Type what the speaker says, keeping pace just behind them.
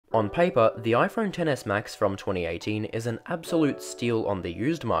On paper, the iPhone XS Max from 2018 is an absolute steal on the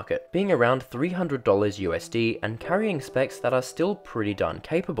used market, being around $300 USD and carrying specs that are still pretty darn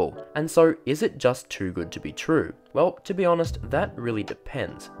capable. And so, is it just too good to be true? Well, to be honest, that really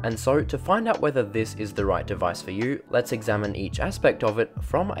depends. And so, to find out whether this is the right device for you, let's examine each aspect of it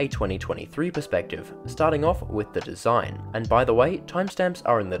from a 2023 perspective, starting off with the design. And by the way, timestamps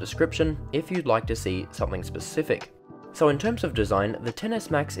are in the description if you'd like to see something specific. So in terms of design, the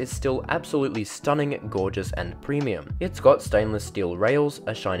XS Max is still absolutely stunning, gorgeous, and premium. It's got stainless steel rails,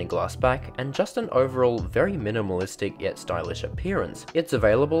 a shiny glass back, and just an overall very minimalistic yet stylish appearance. It's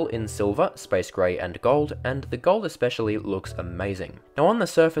available in silver, space grey, and gold, and the gold especially looks amazing. Now on the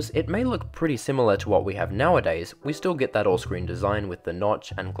surface, it may look pretty similar to what we have nowadays. We still get that all-screen design with the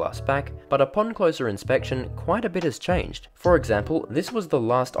notch and glass back, but upon closer inspection, quite a bit has changed. For example, this was the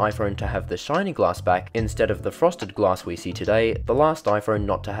last iPhone to have the shiny glass back instead of the frosted glass we see today, the last iPhone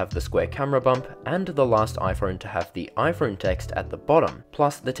not to have the square camera bump, and the last iPhone to have the iPhone text at the bottom.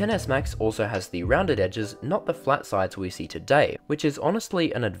 Plus, the XS Max also has the rounded edges, not the flat sides we see today, which is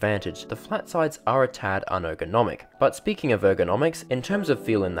honestly an advantage. The flat sides are a tad unergonomic. But speaking of ergonomics, in terms of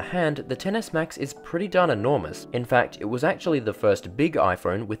feel in the hand, the XS Max is pretty darn enormous. In fact, it was actually the first big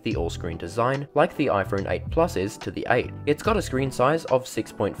iPhone with the all-screen design, like the iPhone 8 Plus is to the 8. It's got a screen size of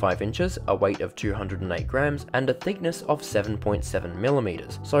 6.5 inches, a weight of 208 grams, and a thickness of 7.7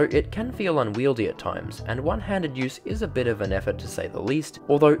 millimeters, so it can feel unwieldy at times, and one-handed use is a bit of an effort to say the least,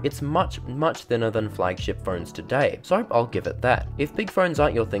 although it's much thinner than flagship phones today, so I'll give it that. If big phones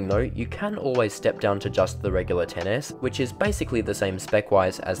aren't your thing though, you can always step down to just the regular XS, which is basically the same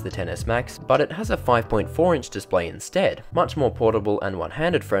spec-wise as the XS Max, but it has a 5.4-inch display instead, much more portable and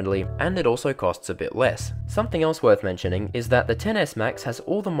one-handed friendly, and it also costs a bit less. Something else worth mentioning is that the XS Max has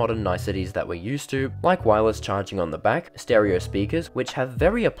all the modern niceties that we're used to, like wireless charging on the back, stereo speakers which have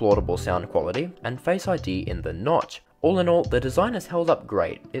very applaudable sound quality, and Face ID in the notch. All in all, the design has held up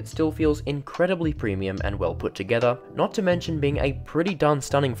great. It still feels incredibly premium and well put together, not to mention being a pretty darn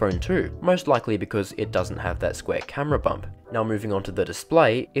stunning phone too, most likely because it doesn't have that square camera bump. Now moving on to the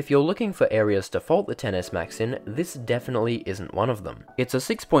display, if you're looking for areas to fault the XS Max in, this definitely isn't one of them. It's a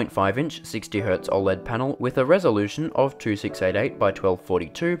 6.5-inch 60Hz OLED panel with a resolution of 2688 by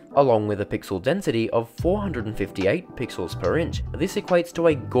 1242, along with a pixel density of 458 pixels per inch. This equates to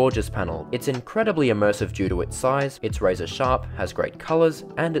a gorgeous panel. It's incredibly immersive due to its size, it's razor sharp, has great colors,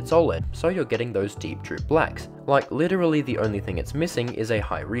 and it's OLED, so you're getting those deep true blacks. Like literally the only thing it's missing is a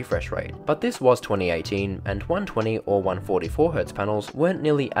high refresh rate. But this was 2018, and 120 or 144Hz panels weren't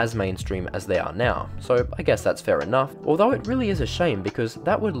nearly as mainstream as they are now, so I guess that's fair enough, although it really is a shame because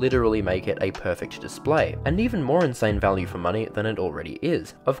that would literally make it a perfect display, and even more insane value for money than it already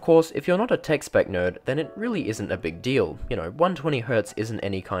is. Of course, if you're not a tech spec nerd, then it really isn't a big deal. You know, 120Hz isn't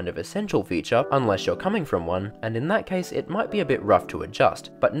any kind of essential feature unless you're coming from one, and in that case it might be a bit rough to adjust,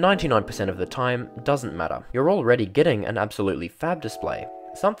 but 99% of the time doesn't matter. You're already getting an absolutely fab display.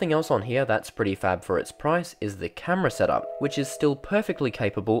 Something else on here that's pretty fab for its price is the camera setup, which is still perfectly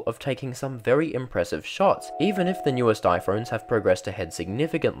capable of taking some very impressive shots, even if the newest iPhones have progressed ahead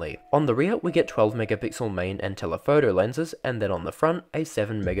significantly. On the rear, we get 12 megapixel main and telephoto lenses, and then on the front, a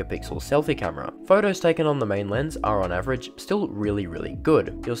 7 megapixel selfie camera. Photos taken on the main lens are on average still really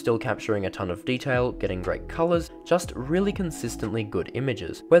good. You're still capturing a ton of detail, getting great colors, just really consistently good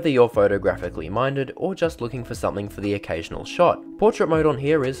images, whether you're photographically minded or just looking for something for the occasional shot. Portrait mode on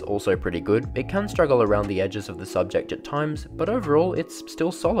here is also pretty good. It can struggle around the edges of the subject at times, but overall it's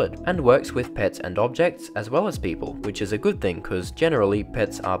still solid, and works with pets and objects as well as people, which is a good thing because generally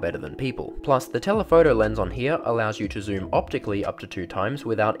pets are better than people. Plus, the telephoto lens on here allows you to zoom optically up to 2 times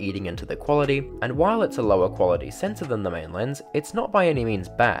without eating into the quality, and while it's a lower quality sensor than the main lens, it's not by any means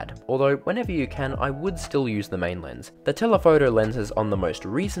bad, although whenever you can I would still use the main lens. The telephoto lenses on the most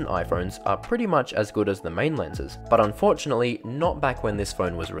recent iPhones are pretty much as good as the main lenses, but unfortunately not back when this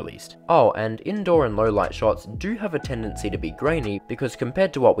phone was released. Oh, and indoor and low light shots do have a tendency to be grainy because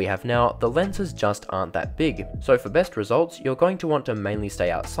compared to what we have now, the lenses just aren't that big. So for best results, you're going to want to mainly stay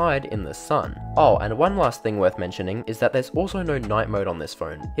outside in the sun. Oh, and one last thing worth mentioning is that there's also no night mode on this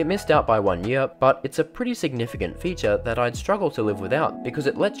phone. It missed out by 1 year, but it's a pretty significant feature that I'd struggle to live without because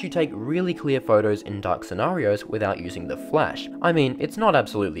it lets you take really clear photos in dark scenarios without using the flash. I mean, it's not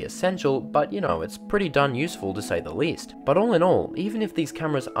absolutely essential, but you know, it's pretty darn useful to say the least. But all in all, general, even if these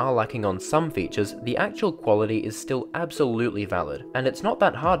cameras are lacking on some features, the actual quality is still absolutely valid, and it's not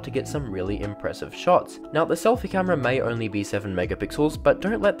that hard to get some really impressive shots. Now, the selfie camera may only be 7 megapixels, but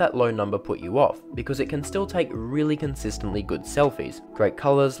don't let that low number put you off, because it can still take really consistently good selfies. Great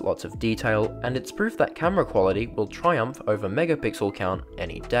colors, lots of detail, and it's proof that camera quality will triumph over megapixel count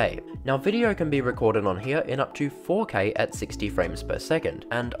any day. Now, video can be recorded on here in up to 4K at 60 frames per second,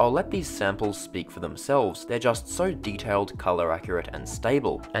 and I'll let these samples speak for themselves. They're just so detailed, color accurate, and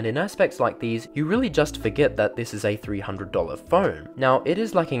stable. And in aspects like these, you really just forget that this is a $300 phone. Now, it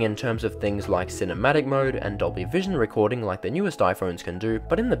is lacking in terms of things like cinematic mode and Dolby Vision recording like the newest iPhones can do,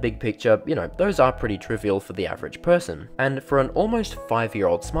 but in the big picture, you know, those are pretty trivial for the average person. And for an almost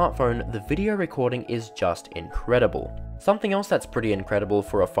 5-year-old smartphone, the video recording is just incredible. Something else that's pretty incredible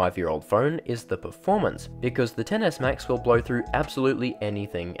for a 5-year-old phone is the performance, because the XS Max will blow through absolutely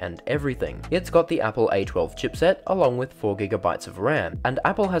anything and everything. It's got the Apple A12 chipset along with 4GB of RAM, and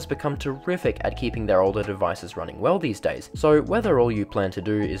Apple has become terrific at keeping their older devices running well these days. So whether all you plan to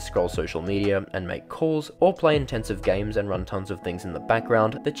do is scroll social media and make calls, or play intensive games and run tons of things in the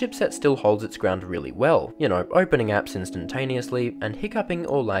background, the chipset still holds its ground really well. You know, opening apps instantaneously and hiccuping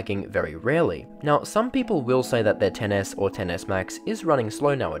or lagging very rarely. Now, some people will say that their XS or XS Max is running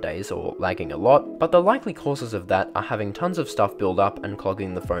slow nowadays or lagging a lot, but the likely causes of that are having tons of stuff build up and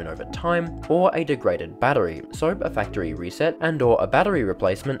clogging the phone over time, or a degraded battery, so a factory reset and or a battery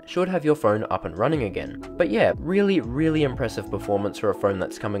replacement should have your phone up and running again. But yeah, really impressive performance for a phone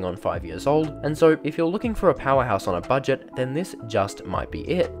that's coming on 5 years old, and so if you're looking for a powerhouse on a budget, then this just might be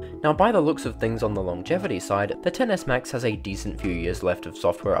it. Now, by the looks of things on the longevity side, the XS Max has a decent few years left of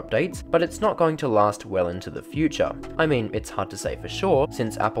software updates, but it's not going to last well into the future. I mean, it's hard to say for sure,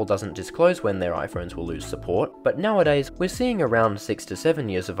 since Apple doesn't disclose when their iPhones will lose support, but nowadays we're seeing around 6 to 7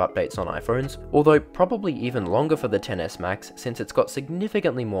 years of updates on iPhones, although probably even longer for the XS Max since it's got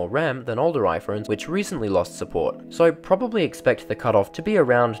significantly more RAM than older iPhones which recently lost support, so probably expect the cutoff to be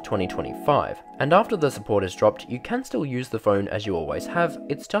around 2025. And after the support is dropped, you can still use the phone as you always have,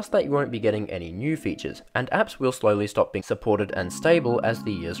 it's just that you won't be getting any new features, and apps will slowly stop being supported and stable as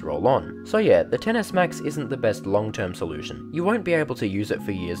the years roll on. So yeah, the XS Max isn't the best long-term solution. You won't be able to use it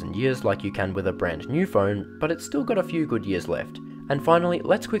for years and years like you can with a brand new phone, but it's still got a few good years left. And finally,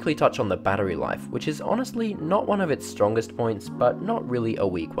 let's quickly touch on the battery life, which is honestly not one of its strongest points, but not really a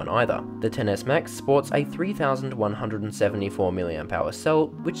weak one either. The XS Max sports a 3174 mAh cell,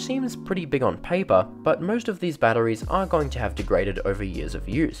 which seems pretty big on paper, but most of these batteries are going to have degraded over years of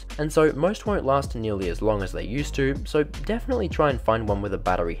use, and so most won't last nearly as long as they used to, so definitely try and find one with a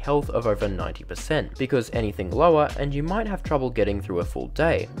battery health of over 90%, because anything lower and you might have trouble getting through a full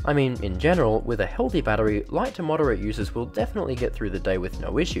day. I mean, in general, with a healthy battery, light to moderate users will definitely get through the day with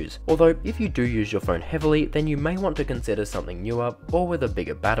no issues, although if you do use your phone heavily, then you may want to consider something newer or with a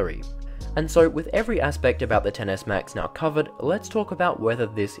bigger battery. And so with every aspect about the XS Max now covered, let's talk about whether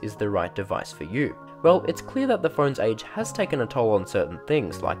this is the right device for you. Well, it's clear that the phone's age has taken a toll on certain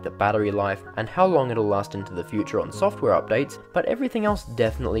things like the battery life and how long it'll last into the future on software updates, but everything else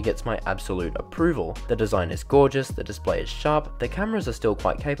definitely gets my absolute approval. The design is gorgeous, the display is sharp, the cameras are still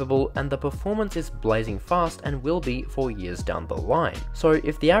quite capable, and the performance is blazing fast and will be for years down the line. So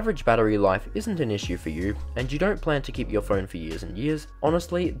if the average battery life isn't an issue for you, and you don't plan to keep your phone for years and years,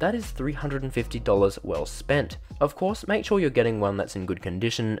 honestly, that is $350 well spent. Of course, make sure you're getting one that's in good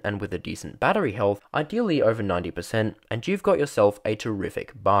condition and with a decent battery health, ideally over 90%, and you've got yourself a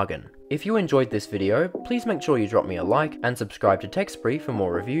terrific bargain. If you enjoyed this video, please make sure you drop me a like and subscribe to TechSpree for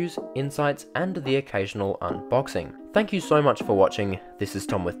more reviews, insights, and the occasional unboxing. Thank you so much for watching. This is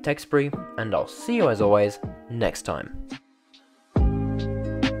Tom with TechSpree, and I'll see you as always next time.